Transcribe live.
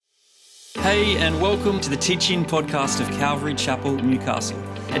Hey, and welcome to the teaching podcast of Calvary Chapel, Newcastle.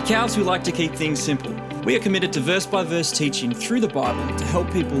 At Calves, we like to keep things simple. We are committed to verse-by-verse teaching through the Bible to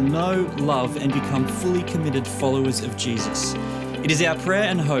help people know, love, and become fully committed followers of Jesus. It is our prayer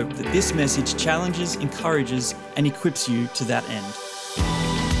and hope that this message challenges, encourages, and equips you to that end.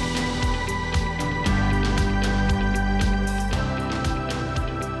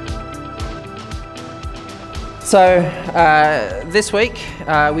 So this week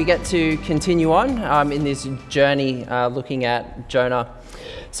we get to continue on in this journey looking at Jonah.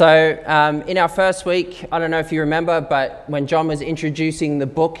 So in our first week, I don't know if you remember, but when John was introducing the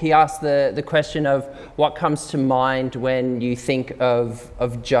book, he asked the question of what comes to mind when you think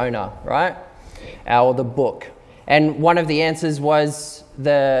of Jonah, right? Or the book. And one of the answers was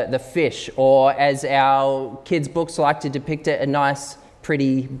the fish, or as our kids' books like to depict it, a nice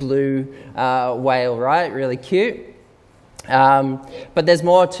pretty blue whale, right? Really cute. But there's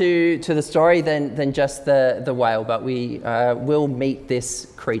more to the story than just the whale, but we will meet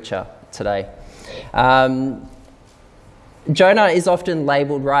this creature today. Jonah is often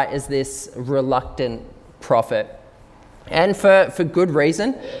labelled, right, as this reluctant prophet. And for good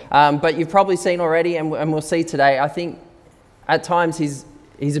reason. But you've probably seen already, and we'll see today, I think at times he's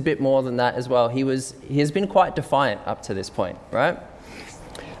a bit more than that as well. He has been quite defiant up to this point, right?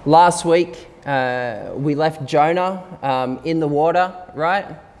 Last week, we left Jonah in the water, right?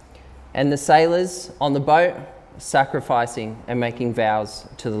 And the sailors on the boat sacrificing and making vows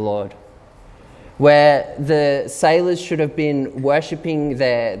to the Lord. Where the sailors should have been worshipping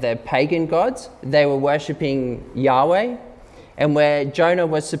their pagan gods, they were worshipping Yahweh. And where Jonah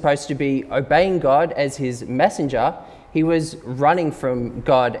was supposed to be obeying God as his messenger, he was running from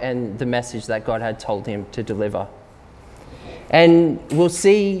God and the message that God had told him to deliver. And we'll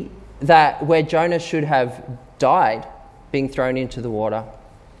see that where Jonah should have died, being thrown into the water,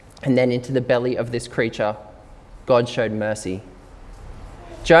 and then into the belly of this creature, God showed mercy.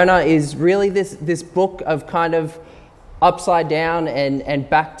 Jonah is really this book of kind of upside down and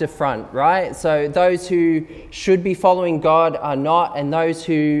back to front, right? So those who should be following God are not, and those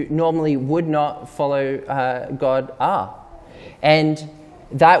who normally would not follow God are. And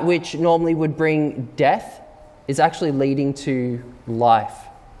that which normally would bring death is actually leading to life.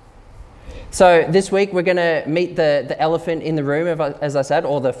 So this week we're going to meet the elephant in the room, as I said,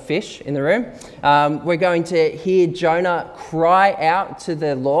 or the fish in the room. We're going to hear Jonah cry out to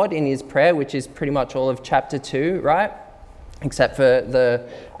the Lord in his prayer, which is pretty much all of chapter 2, right? Except for the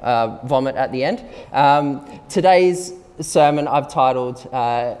vomit at the end. Today's sermon I've titled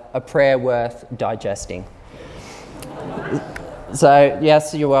A Prayer Worth Digesting. So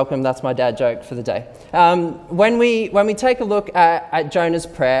yes, you're welcome. That's my dad joke for the day. When we take a look at Jonah's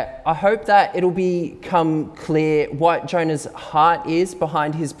prayer, I hope that it'll become clear what Jonah's heart is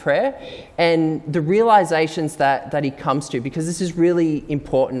behind his prayer and the realizations that he comes to, because this is really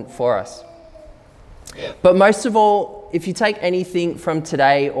important for us. But most of all, if you take anything from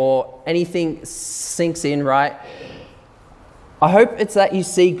today or anything sinks in, right, I hope it's that you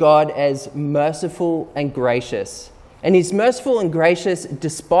see God as merciful and gracious. And he's merciful and gracious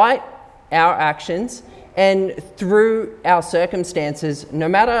despite our actions and through our circumstances, no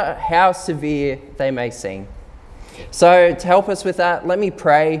matter how severe they may seem. So to help us with that, let me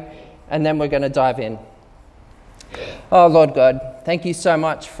pray, and then we're going to dive in. Oh, Lord God, thank you so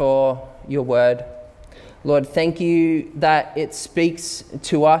much for your word. Lord, thank you that it speaks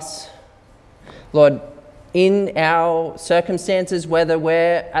to us. Lord, in our circumstances, whether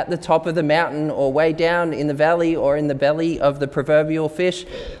we're at the top of the mountain or way down in the valley or in the belly of the proverbial fish,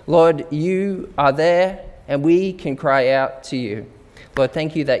 Lord, you are there and we can cry out to you. Lord,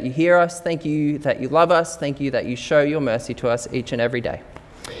 thank you that you hear us. Thank you that you love us. Thank you that you show your mercy to us each and every day.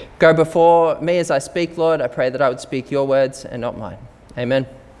 Go before me as I speak, Lord. I pray that I would speak your words and not mine. Amen.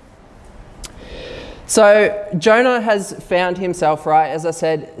 So Jonah has found himself, right, as I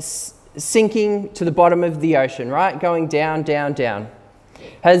said, sinking to the bottom of the ocean, right? Going down, down, down.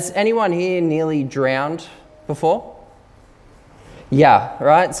 Has anyone here nearly drowned before? Yeah,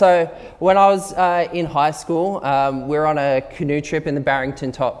 right? So when I was in high school, we were on a canoe trip in the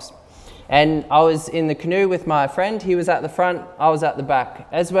Barrington Tops. And I was in the canoe with my friend. He was at the front, I was at the back.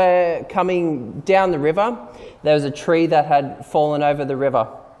 As we're coming down the river, there was a tree that had fallen over the river.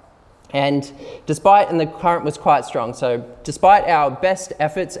 And the current was quite strong, so despite our best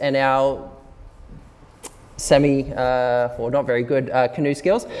efforts and our not very good canoe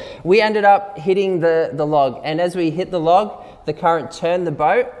skills, we ended up hitting the log. And as we hit the log, the current turned the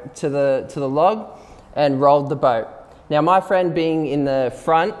boat to the log and rolled the boat. Now, my friend being in the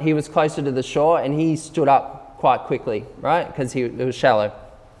front, he was closer to the shore and he stood up quite quickly, right? Because it was shallow.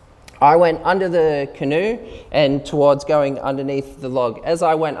 I went under the canoe and towards going underneath the log. As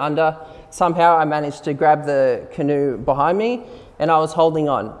I went under, somehow I managed to grab the canoe behind me and I was holding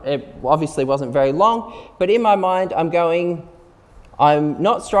on. It obviously wasn't very long, but in my mind I'm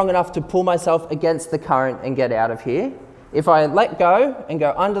not strong enough to pull myself against the current and get out of here. If I let go and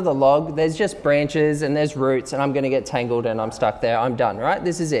go under the log, there's just branches and there's roots and I'm going to get tangled and I'm stuck there. I'm done, right?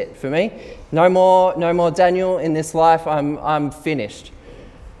 This is it for me. No more Daniel in this life. I'm finished.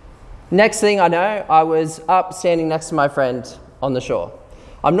 Next thing I know, I was up standing next to my friend on the shore.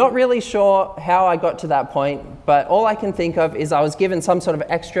 I'm not really sure how I got to that point, but all I can think of is I was given some sort of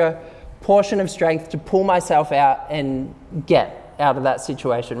extra portion of strength to pull myself out and get out of that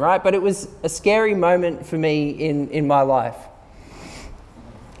situation, right? But it was a scary moment for me in my life.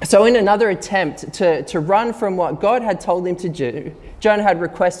 So in another attempt to run from what God had told him to do, Jonah had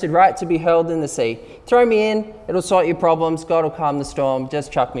requested, right, to be hurled in the sea. Throw me in, it'll sort your problems, God will calm the storm,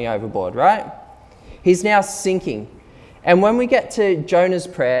 just chuck me overboard, right? He's now sinking. And when we get to Jonah's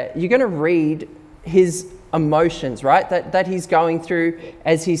prayer, you're going to read his emotions, right, that he's going through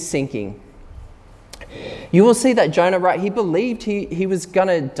as he's sinking. You will see that Jonah, right, he believed he was going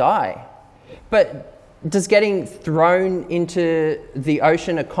to die. But does getting thrown into the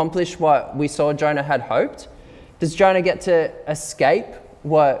ocean accomplish what we saw Jonah had hoped? Does Jonah get to escape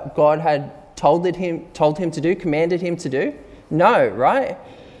what God had told him to do, commanded him to do? No, right?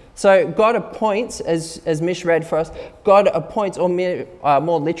 So God appoints, as Mish read for us, God appoints, or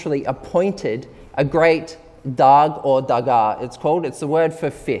more literally appointed, a great dag or dagar, it's called. It's the word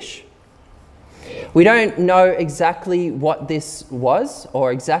for fish. We don't know exactly what this was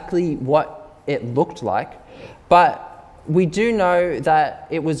or exactly what it looked like, but we do know that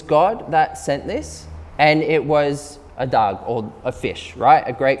it was God that sent this, and it was a dag or a fish, right?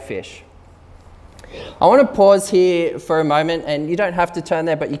 A great fish. I want to pause here for a moment, and you don't have to turn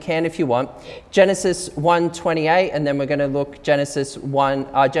there, but you can if you want. Genesis 1:28, and then we're going to look Genesis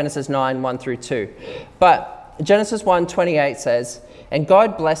 9, 1 through 2. But Genesis 1:28 says, "And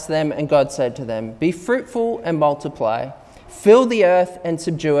God blessed them, and God said to them, 'Be fruitful and multiply, fill the earth and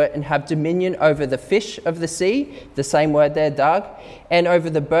subdue it, and have dominion over the fish of the sea,'" the same word there, dag, "and over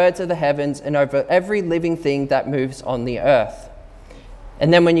the birds of the heavens, and over every living thing that moves on the earth."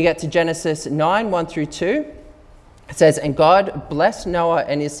 And then when you get to Genesis 9, 1 through 2, it says, "And God blessed Noah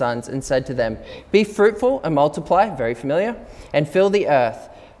and his sons and said to them, 'Be fruitful and multiply,'" very familiar, "'and fill the earth.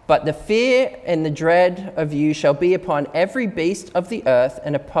 But the fear and the dread of you shall be upon every beast of the earth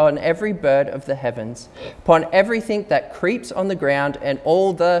and upon every bird of the heavens, upon everything that creeps on the ground and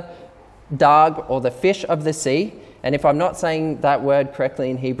all the dag or the fish of the sea.'" And if I'm not saying that word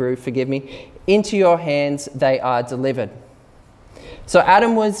correctly in Hebrew, forgive me. "Into your hands they are delivered." So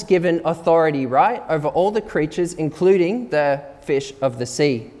Adam was given authority, right, over all the creatures, including the fish of the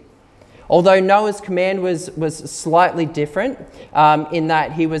sea. Although Noah's command was slightly different in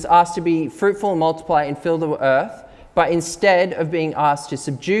that he was asked to be fruitful and multiply and fill the earth, but instead of being asked to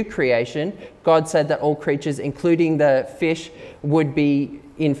subdue creation, God said that all creatures, including the fish, would be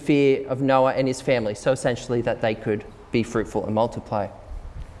in fear of Noah and his family. So essentially that they could be fruitful and multiply.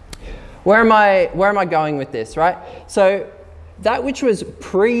 Where am I going with this, right? So that which was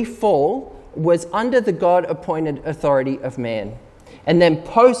pre-fall was under the God-appointed authority of man. And then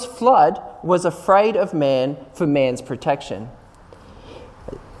post-flood was afraid of man for man's protection.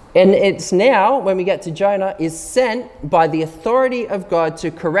 And it's now, when we get to Jonah, is sent by the authority of God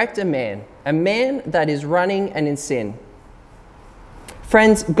to correct a man that is running and in sin.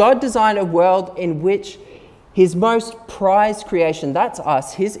 Friends, God designed a world in which his most prized creation, that's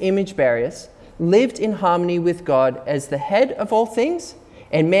us, his image bearers, lived in harmony with God as the head of all things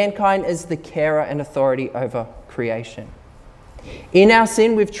and mankind as the carer and authority over creation. In our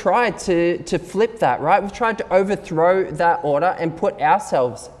sin, we've tried to flip that, right? We've tried to overthrow that order and put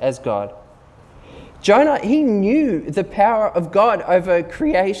ourselves as God. Jonah, he knew the power of God over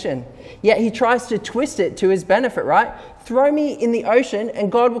creation, yet he tries to twist it to his benefit, right? Throw me in the ocean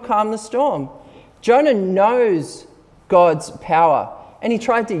and God will calm the storm. Jonah knows God's power, and he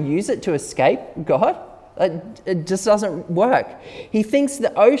tried to use it to escape God. It just doesn't work. He thinks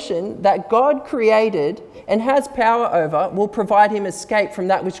the ocean that God created and has power over will provide him escape from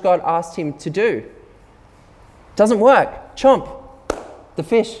that which God asked him to do. Doesn't work. Chomp. The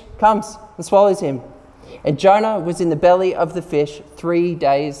fish comes and swallows him. And Jonah was in the belly of the fish 3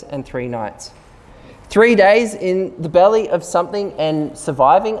 days and 3 nights. 3 days in the belly of something and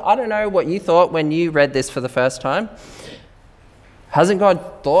surviving. I don't know what you thought when you read this for the first time. Hasn't God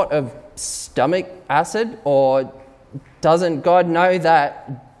thought of stomach acid? Or doesn't God know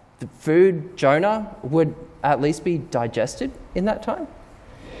that the food, Jonah, would at least be digested in that time?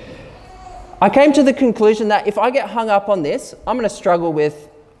 I came to the conclusion that if I get hung up on this, I'm going to struggle with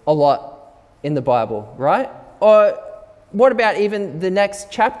a lot in the Bible, right? Or what about even the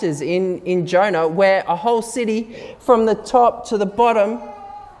next chapters in Jonah, where a whole city from the top to the bottom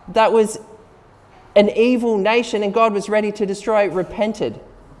that was an evil nation and God was ready to destroy repented,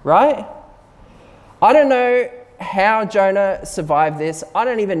 right? I don't know how Jonah survived this. I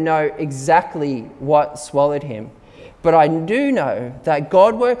don't even know exactly what swallowed him. But I do know that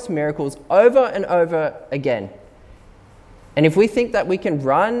God works miracles over and over again. And if we think that we can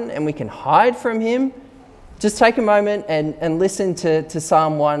run and we can hide from him, just take a moment and listen to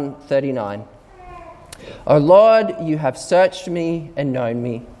Psalm 139. O Lord, you have searched me and known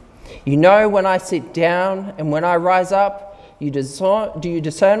me. You know when I sit down and when I rise up. Do you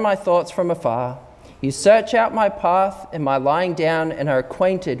discern my thoughts from afar? You search out my path and my lying down and are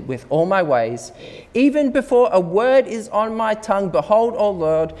acquainted with all my ways. Even before a word is on my tongue, behold, O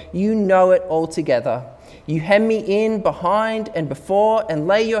Lord, you know it altogether. You hem me in behind and before and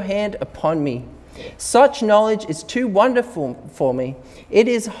lay your hand upon me. Such knowledge is too wonderful for me. It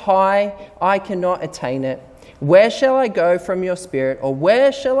is high, I cannot attain it. Where shall I go from your spirit, or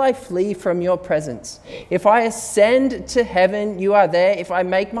where shall I flee from your presence? If I ascend to heaven, you are there. If I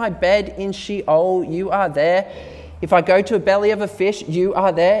make my bed in Sheol, you are there. If I go to a belly of a fish, you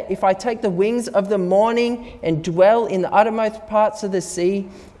are there. If I take the wings of the morning and dwell in the uttermost parts of the sea,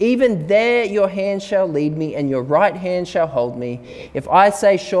 even there your hand shall lead me and your right hand shall hold me. If I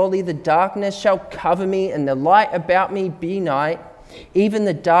say, surely the darkness shall cover me and the light about me be night, even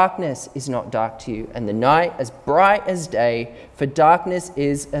the darkness is not dark to you, and the night as bright as day, for darkness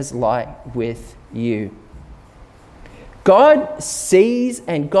is as light with you. God sees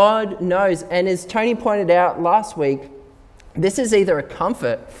and God knows. And as Tony pointed out last week, this is either a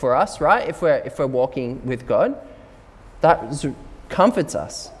comfort for us, right? If we're walking with God, that comforts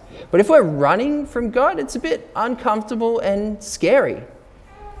us. But if we're running from God, it's a bit uncomfortable and scary.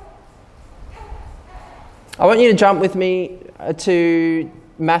 I want you to jump with me to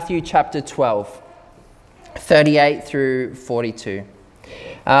Matthew chapter 12, 38 through 42.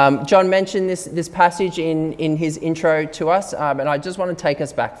 John mentioned this passage in his intro to us, and I just want to take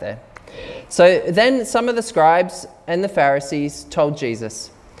us back there. So then some of the scribes and the Pharisees told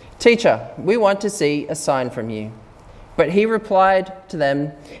Jesus, "Teacher, we want to see a sign from you." But he replied to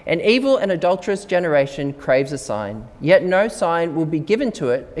them, "An evil and adulterous generation craves a sign, yet no sign will be given to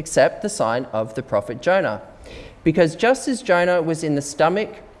it except the sign of the prophet Jonah. Because just as Jonah was in the stomach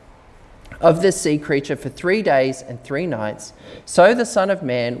of the sea creature for 3 days and 3 nights, so the Son of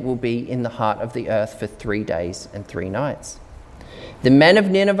Man will be in the heart of the earth for 3 days and 3 nights. The men of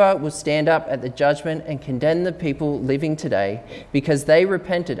Nineveh will stand up at the judgment and condemn the people living today, because they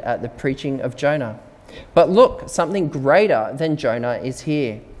repented at the preaching of Jonah. But look, something greater than Jonah is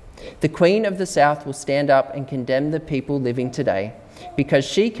here. The queen of the south will stand up and condemn the people living today, because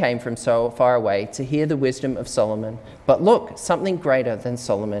she came from so far away to hear the wisdom of Solomon. But look, something greater than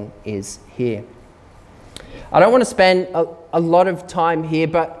Solomon is here." I don't want to spend a lot of time here,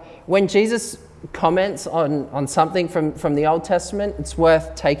 but when Jesus comments on something from the Old Testament, it's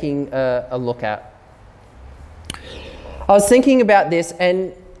worth taking a look at. I was thinking about this,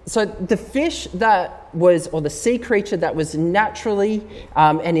 and so the fish that was, or the sea creature that was naturally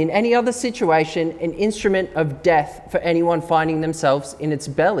and in any other situation, an instrument of death for anyone finding themselves in its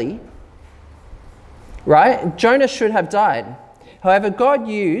belly, right? Jonah should have died. However, God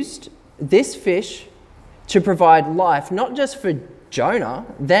used this fish to provide life, not just for Jonah,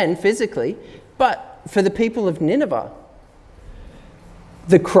 then physically, but for the people of Nineveh.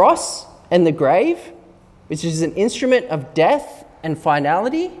 The cross and the grave, which is an instrument of death and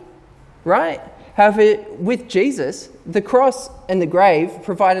finality, right? However, with Jesus, the cross and the grave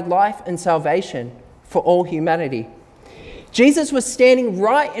provided life and salvation for all humanity. Jesus was standing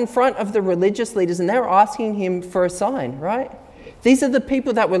right in front of the religious leaders, and they were asking him for a sign, right? These are the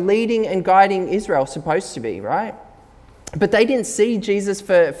people that were leading and guiding Israel, supposed to be, right? But they didn't see Jesus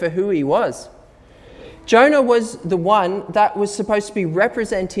for who he was. Jonah was the one that was supposed to be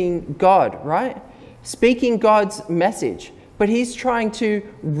representing God, right? Speaking God's message. But he's trying to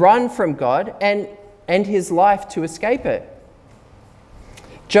run from God and end his life to escape it.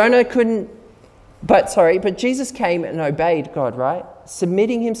 But Jesus came and obeyed God, right?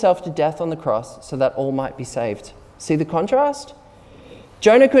 Submitting himself to death on the cross so that all might be saved. See the contrast?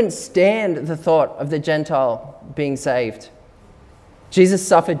 Jonah couldn't stand the thought of the Gentile being saved. Jesus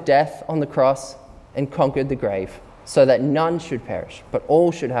suffered death on the cross and conquered the grave so that none should perish, but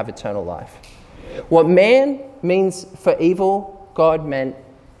all should have eternal life. What man means for evil, God meant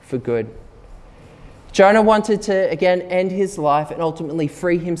for good. Jonah wanted to, again, end his life and ultimately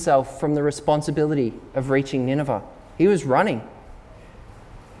free himself from the responsibility of reaching Nineveh. He was running.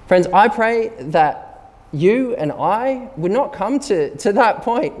 Friends, I pray that you and I would not come to that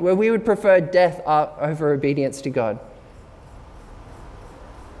point where we would prefer death over obedience to God.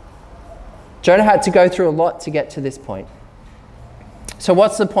 Jonah had to go through a lot to get to this point. So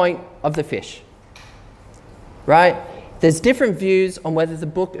what's the point of the fish? Right? There's different views on whether the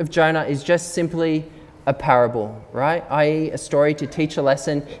book of Jonah is just simply a parable, right? i.e. a story to teach a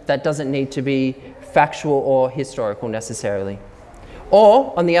lesson that doesn't need to be factual or historical necessarily.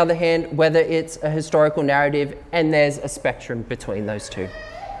 Or, on the other hand, whether it's a historical narrative and there's a spectrum between those two.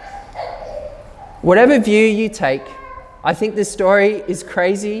 Whatever view you take, I think this story is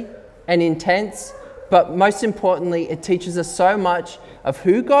crazy and intense, but most importantly, it teaches us so much of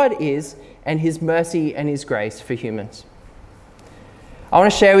who God is and his mercy and his grace for humans. I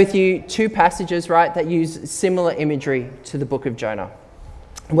want to share with you two passages, right, that use similar imagery to the book of Jonah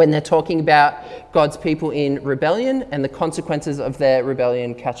when they're talking about God's people in rebellion and the consequences of their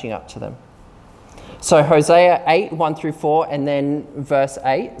rebellion catching up to them. So Hosea 8, 1 through 4, and then verse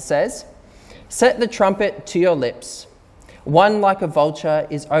 8 says, "Set the trumpet to your lips. One like a vulture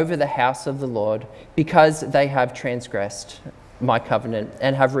is over the house of the Lord, because they have transgressed my covenant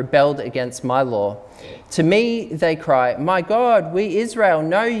and have rebelled against my law. To me they cry, 'My God, we Israel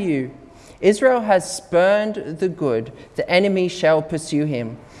know you.' Israel has spurned the good, the enemy shall pursue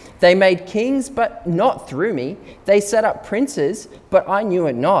him. They made kings, but not through me. They set up princes, but I knew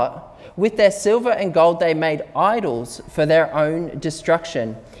it not. With their silver and gold they made idols for their own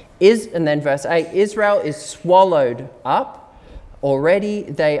destruction." And then verse 8, "Israel is swallowed up. Already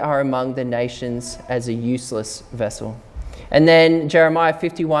they are among the nations as a useless vessel." And then Jeremiah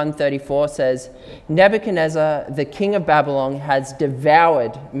 51:34 says, "Nebuchadnezzar, the king of Babylon, has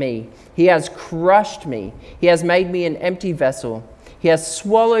devoured me. He has crushed me. He has made me an empty vessel. He has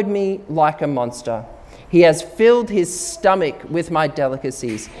swallowed me like a monster. He has filled his stomach with my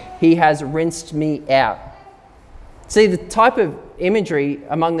delicacies. He has rinsed me out." See, the type of imagery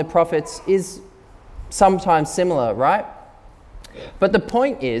among the prophets is sometimes similar, right? But the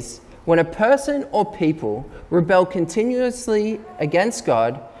point is, when a person or people rebel continuously against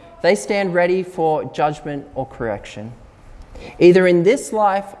God, they stand ready for judgment or correction, either in this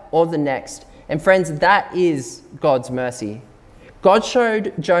life or the next. And friends, that is God's mercy. God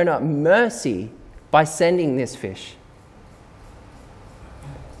showed Jonah mercy by sending this fish.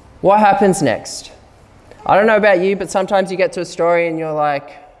 What happens next? I don't know about you, but sometimes you get to a story and you're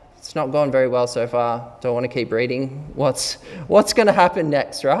like, it's not gone very well so far. Don't want to keep reading. What's going to happen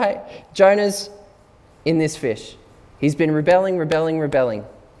next, right? Jonah's in this fish. He's been rebelling.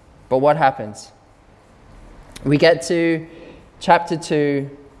 But what happens? We get to chapter 2,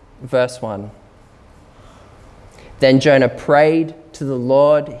 verse 1. "Then Jonah prayed to the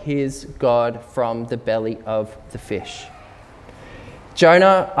Lord his God from the belly of the fish."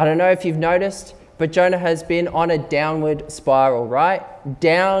 Jonah, I don't know if you've noticed, but Jonah has been on a downward spiral, right?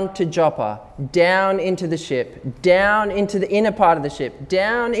 Down to Joppa, down into the ship, down into the inner part of the ship,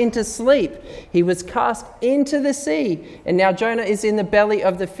 down into sleep. He was cast into the sea, and now Jonah is in the belly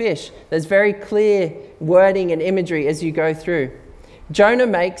of the fish. There's very clear wording and imagery as you go through. Jonah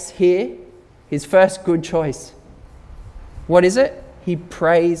makes here his first good choice. What is it? He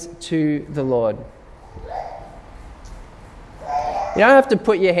prays to the Lord. You don't have to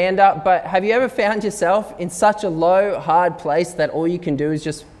put your hand up, but have you ever found yourself in such a low, hard place that all you can do is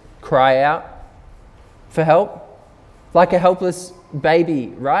just cry out for help? Like a helpless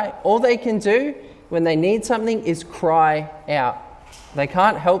baby, right? All they can do when they need something is cry out. They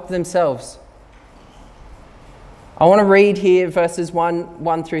can't help themselves. I want to read here verses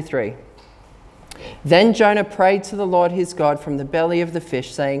 1 through 3. "Then Jonah prayed to the Lord his God from the belly of the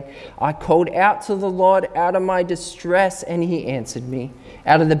fish, saying, 'I called out to the Lord out of my distress, and he answered me.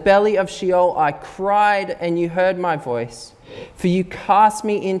 Out of the belly of Sheol I cried, and you heard my voice. For you cast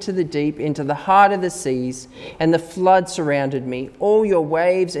me into the deep, into the heart of the seas, and the flood surrounded me. All your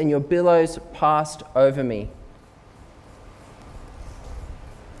waves and your billows passed over me.'"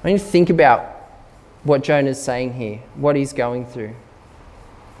 I need to think about what Jonah's saying here, what he's going through.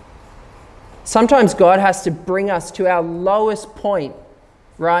 Sometimes God has to bring us to our lowest point,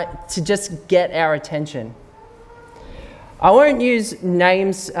 right, to just get our attention. I won't use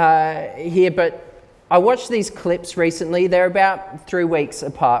names here, but I watched these clips recently. They're about 3 weeks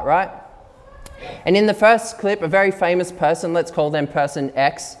apart, right? And in the first clip, a very famous person, let's call them person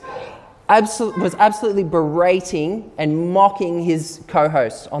X, was absolutely berating and mocking his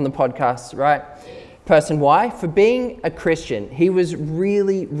co-host on the podcast, right? person Y, for being a Christian. He was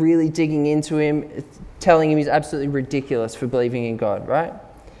really, really digging into him, telling him he's absolutely ridiculous for believing in God, right?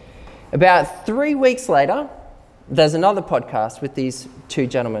 About 3 weeks later, there's another podcast with these two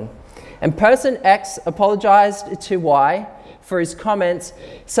gentlemen. And person X apologized to Y for his comments,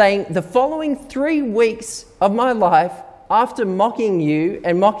 saying, the following 3 weeks of my life after mocking you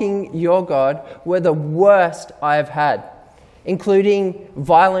and mocking your God were the worst I have had, including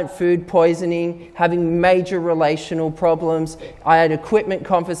violent food poisoning, having major relational problems. I had equipment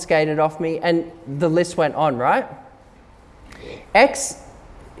confiscated off me, and the list went on, right? X,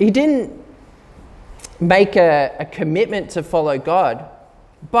 he didn't make a commitment to follow God,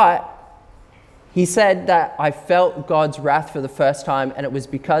 but he said that I felt God's wrath for the first time, and it was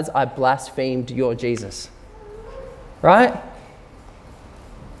because I blasphemed your Jesus. Right?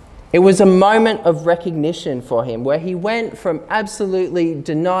 It was a moment of recognition for him where he went from absolutely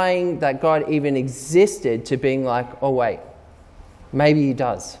denying that God even existed to being like, oh wait, maybe he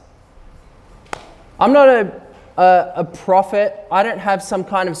does. I'm not a prophet. I don't have some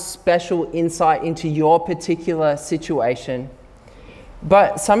kind of special insight into your particular situation.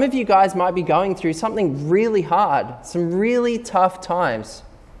 But some of you guys might be going through something really hard, some really tough times.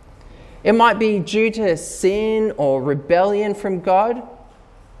 It might be due to sin or rebellion from God,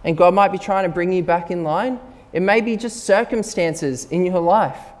 and God might be trying to bring you back in line. It may be just circumstances in your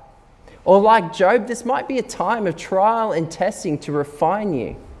life. Or like Job, this might be a time of trial and testing to refine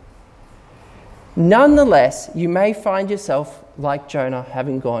you. Nonetheless, you may find yourself like Jonah,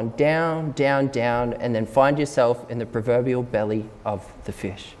 having gone down, down, down, and then find yourself in the proverbial belly of the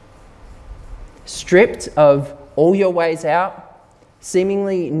fish. Stripped of all your ways out,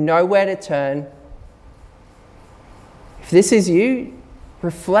 seemingly nowhere to turn. If this is you,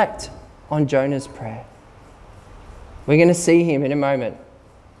 reflect on Jonah's prayer. We're going to see him in a moment,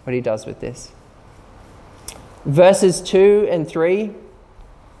 what he does with this. Verses 2 and 3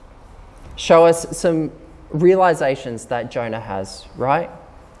 show us some realizations that Jonah has, right?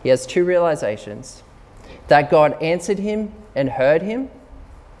 He has 2 realizations. That God answered him and heard him,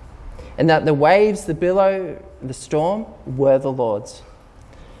 and that the waves, the billow, the storm were the Lord's.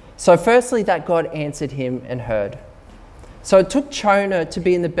 So firstly, that God answered him and heard. So it took Jonah to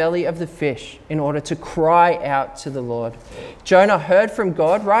be in the belly of the fish in order to cry out to the Lord. Jonah heard from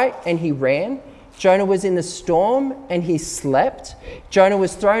God, right? And he ran. Jonah was in the storm and he slept. Jonah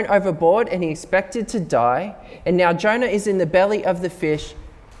was thrown overboard and he expected to die. And now Jonah is in the belly of the fish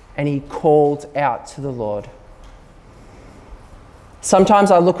and he called out to the Lord. Sometimes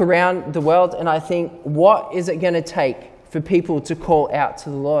I look around the world and I think, what is it going to take for people to call out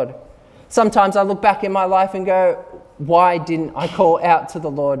to the Lord? Sometimes I look back in my life and go, why didn't I call out to the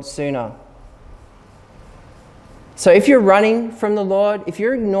Lord sooner? So if you're running from the Lord, if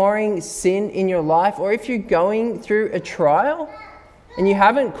you're ignoring sin in your life, or if you're going through a trial and you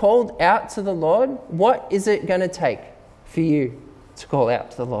haven't called out to the Lord, what is it going to take for you to call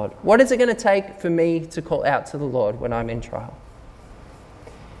out to the Lord? What is it going to take for me to call out to the Lord when I'm in trial?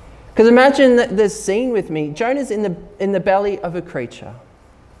 Because imagine this scene with me. Jonah's in the belly of a creature.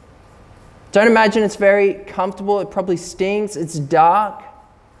 Don't imagine it's very comfortable. It probably stings. It's dark,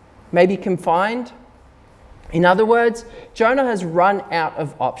 maybe confined. In other words, Jonah has run out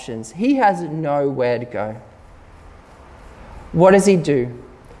of options. He has nowhere to go. What does he do?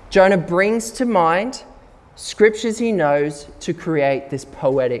 Jonah brings to mind scriptures he knows to create this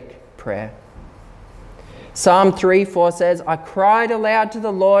poetic prayer. Psalm 3:4 says, I cried aloud to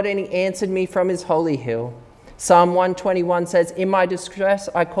the Lord and he answered me from his holy hill. Psalm 121 says, in my distress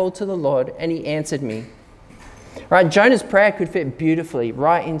I called to the Lord and he answered me. Right, Jonah's prayer could fit beautifully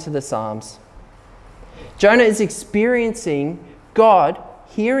right into the Psalms. Jonah is experiencing God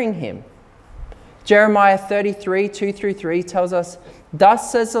hearing him. Jeremiah 33:2-3 tells us,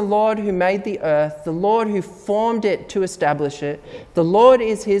 thus says the Lord who made the earth, the Lord who formed it to establish it. The Lord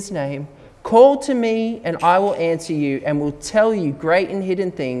is his name. Call to me and I will answer you and will tell you great and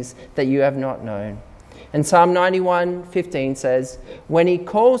hidden things that you have not known. And Psalm 91:15 says, when he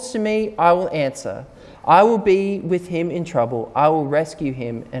calls to me, I will answer. I will be with him in trouble. I will rescue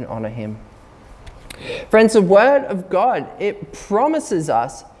him and honor him. Friends, the word of God, it promises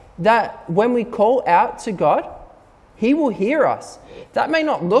us that when we call out to God, he will hear us. That may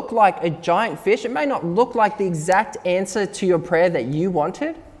not look like a giant fish. It may not look like the exact answer to your prayer that you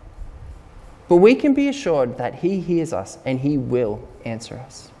wanted. But we can be assured that he hears us and he will answer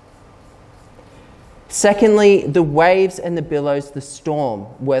us. Secondly, the waves and the billows, the storm,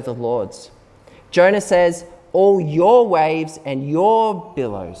 were the Lord's. Jonah says, all your waves and your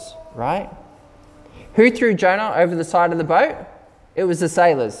billows, right? Who threw Jonah over the side of the boat? It was the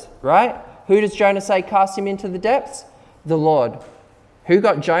sailors, right? Who does Jonah say cast him into the depths? The Lord. Who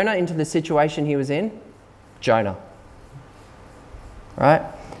got Jonah into the situation he was in? Jonah. Right?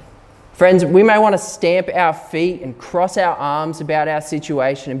 Friends, we may want to stamp our feet and cross our arms about our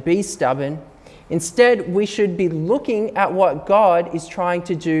situation and be stubborn. Instead, we should be looking at what God is trying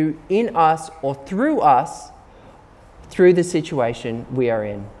to do in us or through us through the situation we are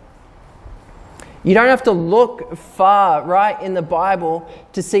in. You don't have to look far, right, in the Bible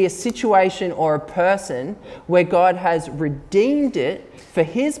to see a situation or a person where God has redeemed it for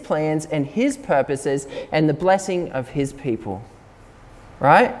his plans and his purposes and the blessing of his people.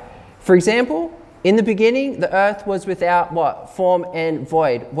 Right? For example, in the beginning, the earth was without what? Form and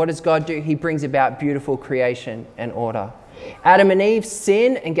void. What does God do? He brings about beautiful creation and order. Adam and Eve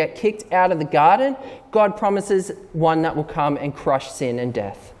sin and get kicked out of the garden. God promises one that will come and crush sin and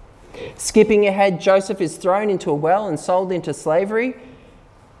death. Skipping ahead, Joseph is thrown into a well and sold into slavery.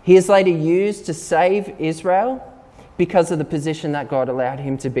 He is later used to save Israel because of the position that God allowed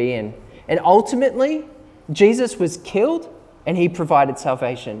him to be in. And ultimately, Jesus was killed and he provided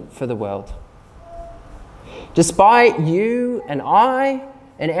salvation for the world. Despite you and I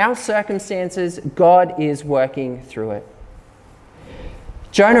and our circumstances, God is working through it.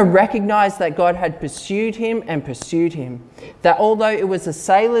 Jonah recognized that God had pursued him, that although it was the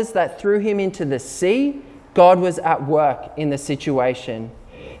sailors that threw him into the sea, God was at work in the situation.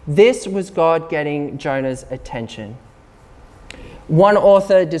 This was God getting Jonah's attention. One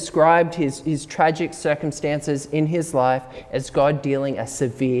author described his tragic circumstances in his life as God dealing a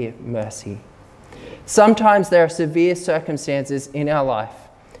severe mercy. Sometimes there are severe circumstances in our life.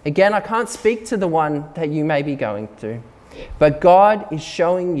 Again, I can't speak to the one that you may be going through, but God is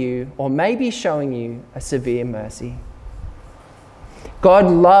showing you, or may be showing you, a severe mercy. God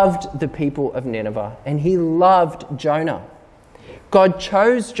loved the people of Nineveh, and he loved Jonah. God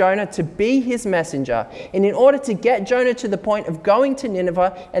chose Jonah to be his messenger, and in order to get Jonah to the point of going to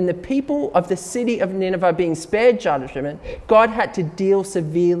Nineveh and the people of the city of Nineveh being spared judgment, God had to deal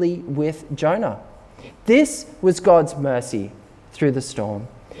severely with Jonah. This was God's mercy through the storm.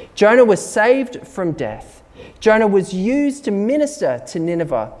 Jonah was saved from death. Jonah was used to minister to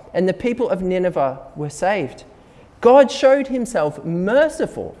Nineveh, and the people of Nineveh were saved. God showed himself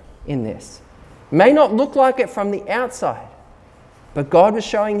merciful in this. It may not look like it from the outside, but God was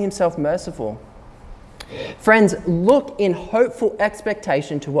showing himself merciful. Friends, look in hopeful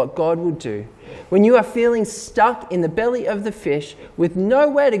expectation to what God will do. When you are feeling stuck in the belly of the fish with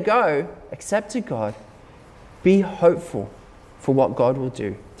nowhere to go except to God, be hopeful for what God will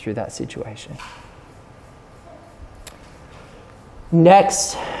do through that situation.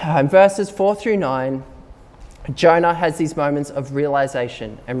 Next, verses 4 through 9, Jonah has these moments of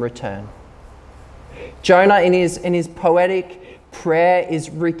realization and return. Jonah, in his poetic prayer, is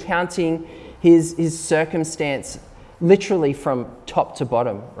recounting his circumstance literally from top to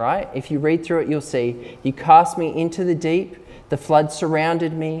bottom, right? If you read through it, you'll see, you cast me into the deep, the flood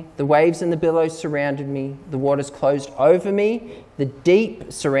surrounded me, the waves and the billows surrounded me, the waters closed over me, the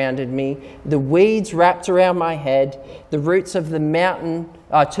deep surrounded me, the weeds wrapped around my head, the roots of the mountain,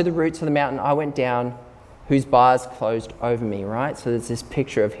 to the roots of the mountain I went down, whose bars closed over me, right? So there's this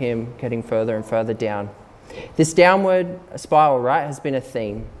picture of him getting further and further down. This downward spiral, right, has been a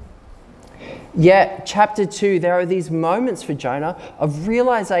theme. Yet, chapter 2, there are these moments for Jonah of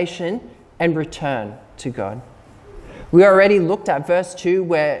realization and return to God. We already looked at verse 2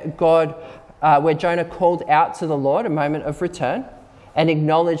 where Jonah called out to the Lord, a moment of return, and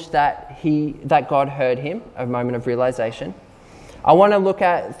acknowledged that God heard him, a moment of realization. I want to look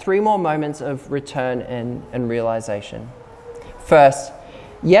at 3 more moments of return and realization. First,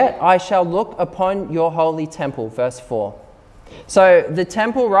 yet I shall look upon your holy temple, verse 4. So the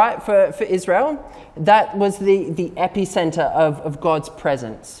temple, right, for Israel, that was the epicenter of God's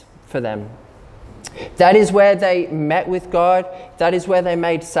presence for them. That is where they met with God. That is where they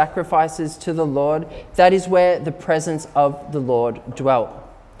made sacrifices to the Lord. That is where the presence of the Lord dwelt.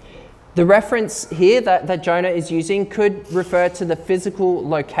 The reference here that Jonah is using could refer to the physical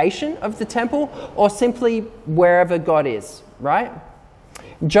location of the temple or simply wherever God is, right?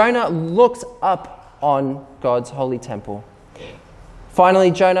 Jonah looks up on God's holy temple.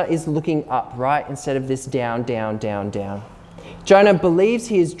 Finally, Jonah is looking up, right, instead of this down, down, down, down. Jonah believes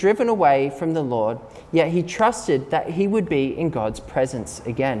he is driven away from the Lord, yet he trusted that he would be in God's presence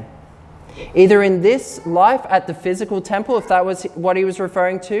again. Either in this life at the physical temple, if that was what he was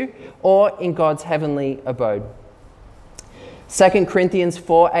referring to, or in God's heavenly abode. 2 Corinthians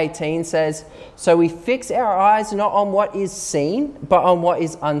 4:18 says, "So we fix our eyes not on what is seen, but on what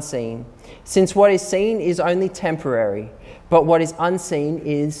is unseen. Since what is seen is only temporary, but what is unseen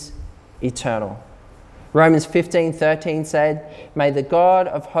is eternal. Romans 15:13 said, "May the God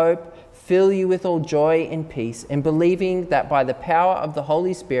of hope fill you with all joy and peace in believing that by the power of the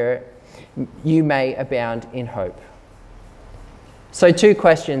Holy Spirit you may abound in hope." So 2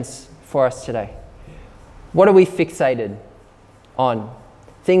 questions for us today. What are we fixated on?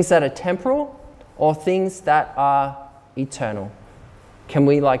 Things that are temporal or things that are eternal? Can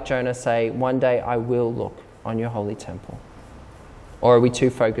we, like Jonah, say, "One day I will look on your holy temple"? Or are we too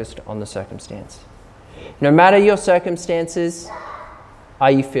focused on the circumstance? No matter your circumstances,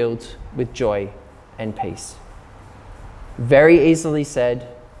 are you filled with joy and peace? Very easily said,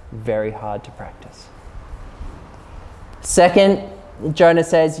 very hard to practice. Second, Jonah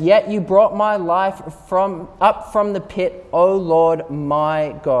says, "Yet you brought my life up from the pit, O Lord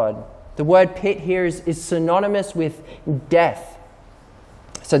my God." The word pit here is synonymous with death.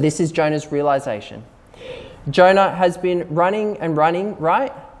 So this is Jonah's realization. Jonah has been running and running,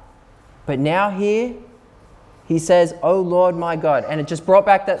 right? But now here, he says, "O Lord my God." And it just brought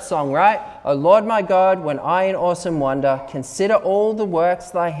back that song, right? "O Lord my God, when I in awesome wonder consider all the works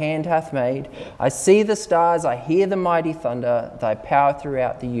thy hand hath made, I see the stars, I hear the mighty thunder, thy power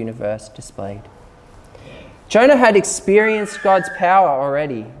throughout the universe displayed." Jonah had experienced God's power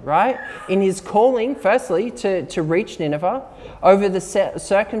already, right? In his calling, firstly, to reach Nineveh, over the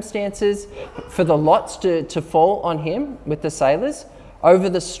circumstances for the lots to fall on him with the sailors, over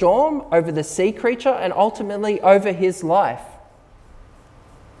the storm, over the sea creature, and ultimately over his life.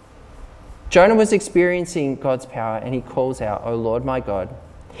 Jonah was experiencing God's power and he calls out, "O Lord my God."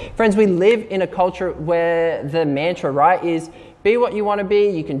 Friends, we live in a culture where the mantra, right, is be what you want to be,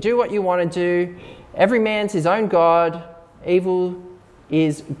 you can do what you want to do, every man's his own God, evil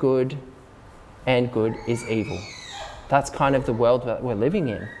is good and good is evil. That's kind of the world that we're living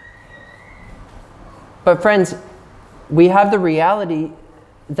in. But friends, we have the reality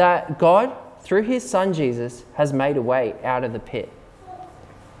that God, through his son Jesus, has made a way out of the pit.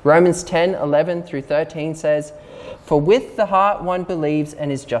 Romans 10:11 through 13 says, "For with the heart one believes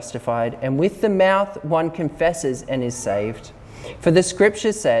and is justified, and with the mouth one confesses and is saved. For the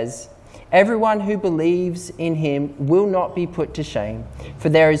scripture says, everyone who believes in him will not be put to shame. For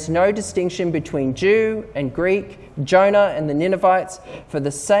there is no distinction between Jew and Greek, Jonah and the Ninevites, for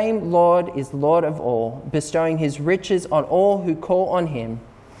the same Lord is Lord of all, bestowing his riches on all who call on him.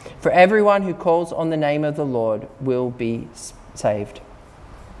 For everyone who calls on the name of the Lord will be saved."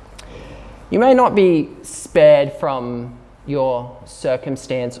 You may not be spared from your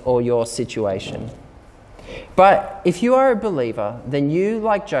circumstance or your situation. But if you are a believer, then you,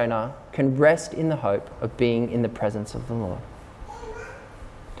 like Jonah, can rest in the hope of being in the presence of the Lord.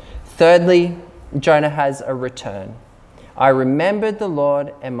 Thirdly, Jonah has a return. "I remembered the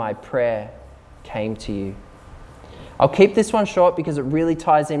Lord and my prayer came to you." I'll keep this one short because it really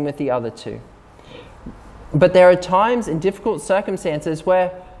ties in with the other two. But there are times in difficult circumstances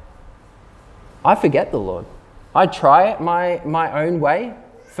where I forget the Lord. I try it my own way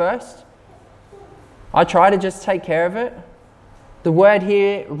first. I try to just take care of it. The word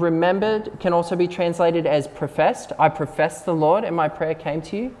here, remembered, can also be translated as professed. I professed the Lord and my prayer came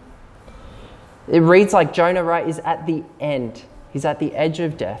to you. It reads like Jonah, right, is at the end. He's at the edge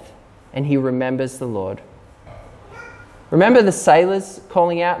of death and he remembers the Lord. Remember the sailors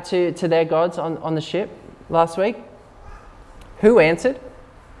calling out to their gods on the ship last week? Who answered?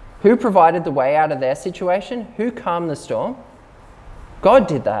 Who provided the way out of their situation? Who calmed the storm? God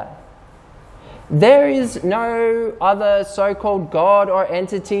did that. There is no other so-called God or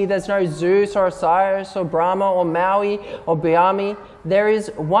entity. There's no Zeus or Osiris or Brahma or Maui or Biami. There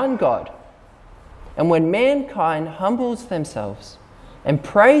is one God. And when mankind humbles themselves and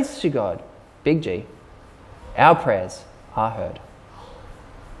prays to God, big G, our prayers are heard.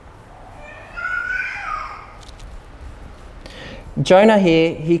 Jonah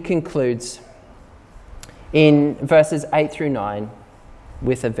here, he concludes in verses 8 through 9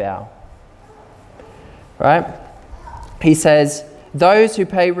 with a vow. Right? He says, "Those who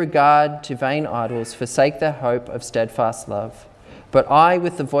pay regard to vain idols forsake their hope of steadfast love. But I,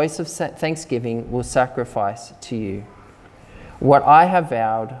 with the voice of thanksgiving, will sacrifice to you. What I have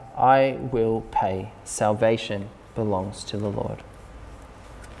vowed, I will pay. Salvation belongs to the Lord."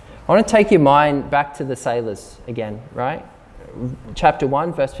 I want to take your mind back to the sailors again, right? Chapter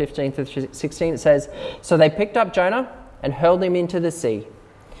 1, verse 15 through 16, it says, "So they picked up Jonah and hurled him into the sea.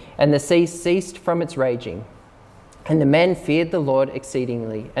 And the sea ceased from its raging. And the men feared the Lord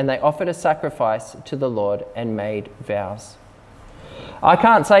exceedingly, and they offered a sacrifice to the Lord and made vows." I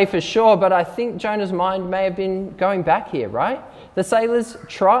can't say for sure, but I think Jonah's mind may have been going back here, right? The sailors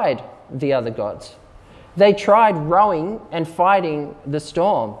tried the other gods. They tried rowing and fighting the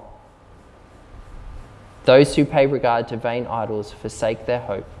storm. Those who pay regard to vain idols forsake their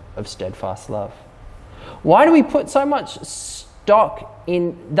hope of steadfast love. Why do we put so much stock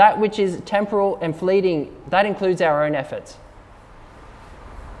in that which is temporal and fleeting? That includes our own efforts.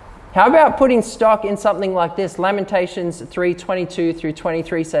 How about putting stock in something like this? Lamentations 3:22 through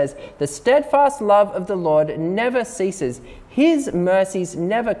 23 says, "The steadfast love of the Lord never ceases. His mercies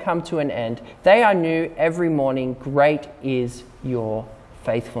never come to an end. They are new every morning. Great is your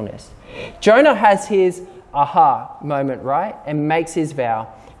faithfulness." Jonah has his aha moment, right? And makes his vow.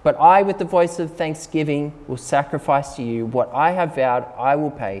 "But I, with the voice of thanksgiving, will sacrifice to you. What I have vowed, I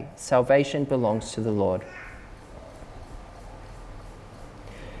will pay. Salvation belongs to the Lord."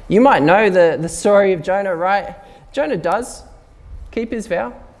 You might know the story of Jonah, right? Jonah does keep his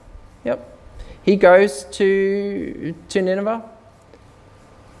vow. Yep. He goes to Nineveh,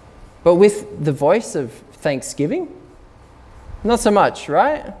 but with the voice of thanksgiving? Not so much,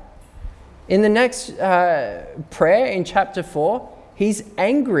 right? In the next prayer in chapter 4, he's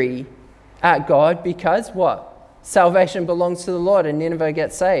angry at God because what? Salvation belongs to the Lord and Nineveh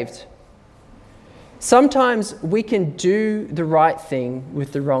gets saved. Sometimes we can do the right thing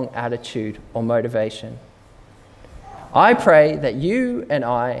with the wrong attitude or motivation. I pray that you and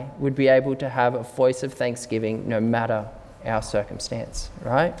I would be able to have a voice of thanksgiving no matter our circumstance,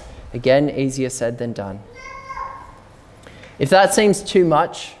 right? Again, easier said than done. If that seems too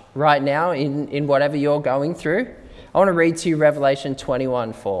much right now in whatever you're going through, I want to read to you Revelation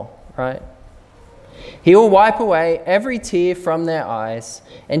 21:4, right? "He will wipe away every tear from their eyes,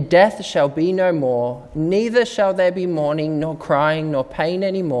 and death shall be no more. Neither shall there be mourning, nor crying, nor pain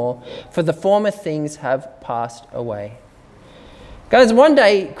any more, for the former things have passed away." Guys, one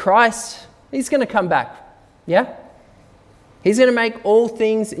day Christ, he's going to come back, yeah? He's going to make all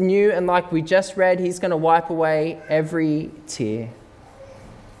things new, and like we just read, he's going to wipe away every tear.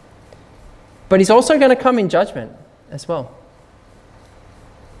 But he's also going to come in judgment as well.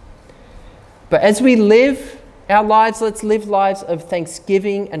 But as we live our lives, let's live lives of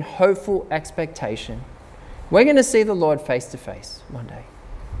thanksgiving and hopeful expectation. We're going to see the Lord face to face one day.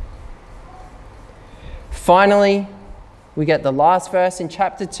 Finally, we get the last verse in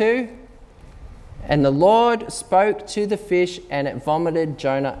chapter 2. "And the Lord spoke to the fish, and it vomited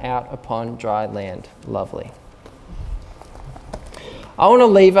Jonah out upon dry land." Lovely. I want to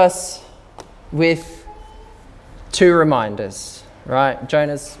leave us with two reminders. Right?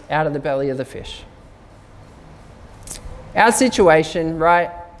 Jonah's out of the belly of the fish. Our situation, right?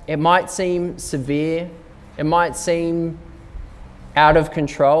 It might seem severe. It might seem out of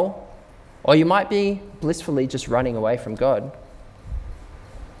control. Or you might be blissfully just running away from God.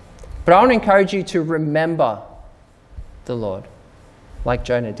 But I want to encourage you to remember the Lord, like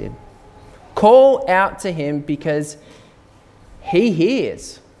Jonah did. Call out to him because he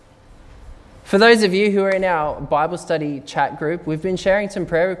hears. For those of you who are in our Bible study chat group, we've been sharing some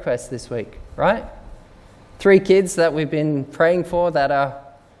prayer requests this week, right? 3 kids that we've been praying for that are,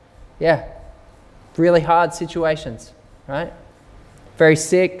 really hard situations, right? Very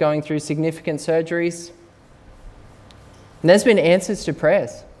sick, going through significant surgeries. And there's been answers to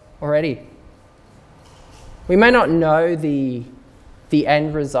prayers already. We may not know the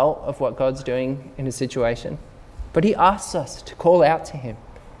end result of what God's doing in a situation, but he asks us to call out to him.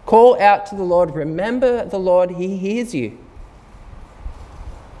 Call out to the Lord. Remember the Lord. He hears you.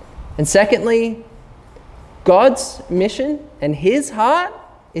 And secondly, God's mission and his heart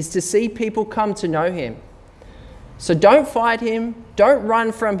is to see people come to know him. So don't fight him. Don't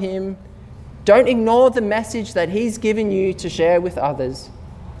run from him. Don't ignore the message that he's given you to share with others.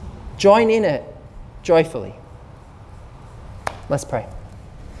 Join in it joyfully. Let's pray.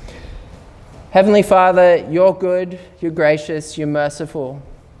 Heavenly Father, you're good, you're gracious, you're merciful.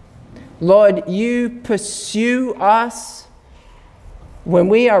 Lord, you pursue us when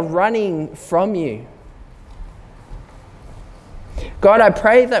we are running from you. God, I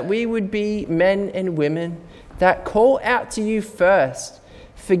pray that we would be men and women that call out to you first.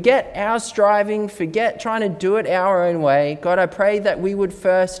 Forget our striving, forget trying to do it our own way. God, I pray that we would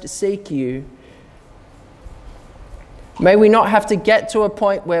first seek you. May we not have to get to a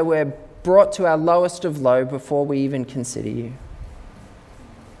point where we're brought to our lowest of low before we even consider you.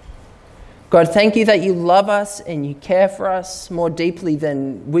 God, thank you that you love us and you care for us more deeply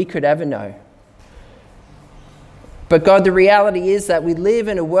than we could ever know. But God, the reality is that we live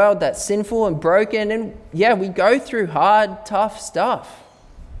in a world that's sinful and broken, and we go through hard, tough stuff.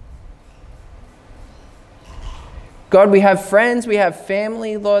 God, we have friends, we have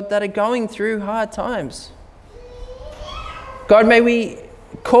family, Lord, that are going through hard times. God, may we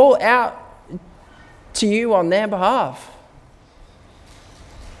call out to you on their behalf.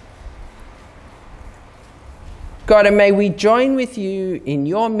 God, and may we join with you in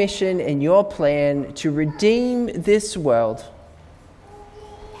your mission and your plan to redeem this world.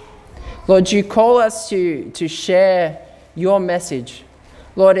 Lord, you call us to share your message,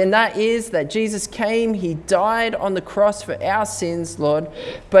 Lord, and that is that Jesus came, he died on the cross for our sins, Lord,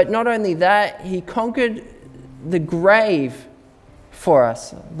 but not only that, he conquered the grave for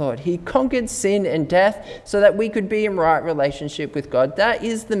us, Lord. He conquered sin and death so that we could be in right relationship with God. That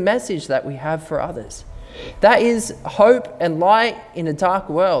is the message that we have for others. That is hope and light in a dark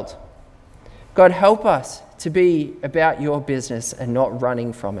world. God, help us to be about your business and not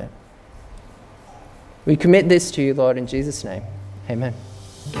running from it. We commit this to you, Lord, in Jesus' name. Amen.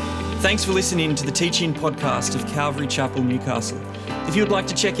 Thanks for listening to the teaching podcast of Calvary Chapel, Newcastle. If you would like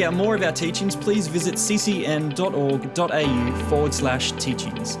to check out more of our teachings, please visit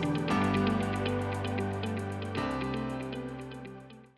ccn.org.au/teachings.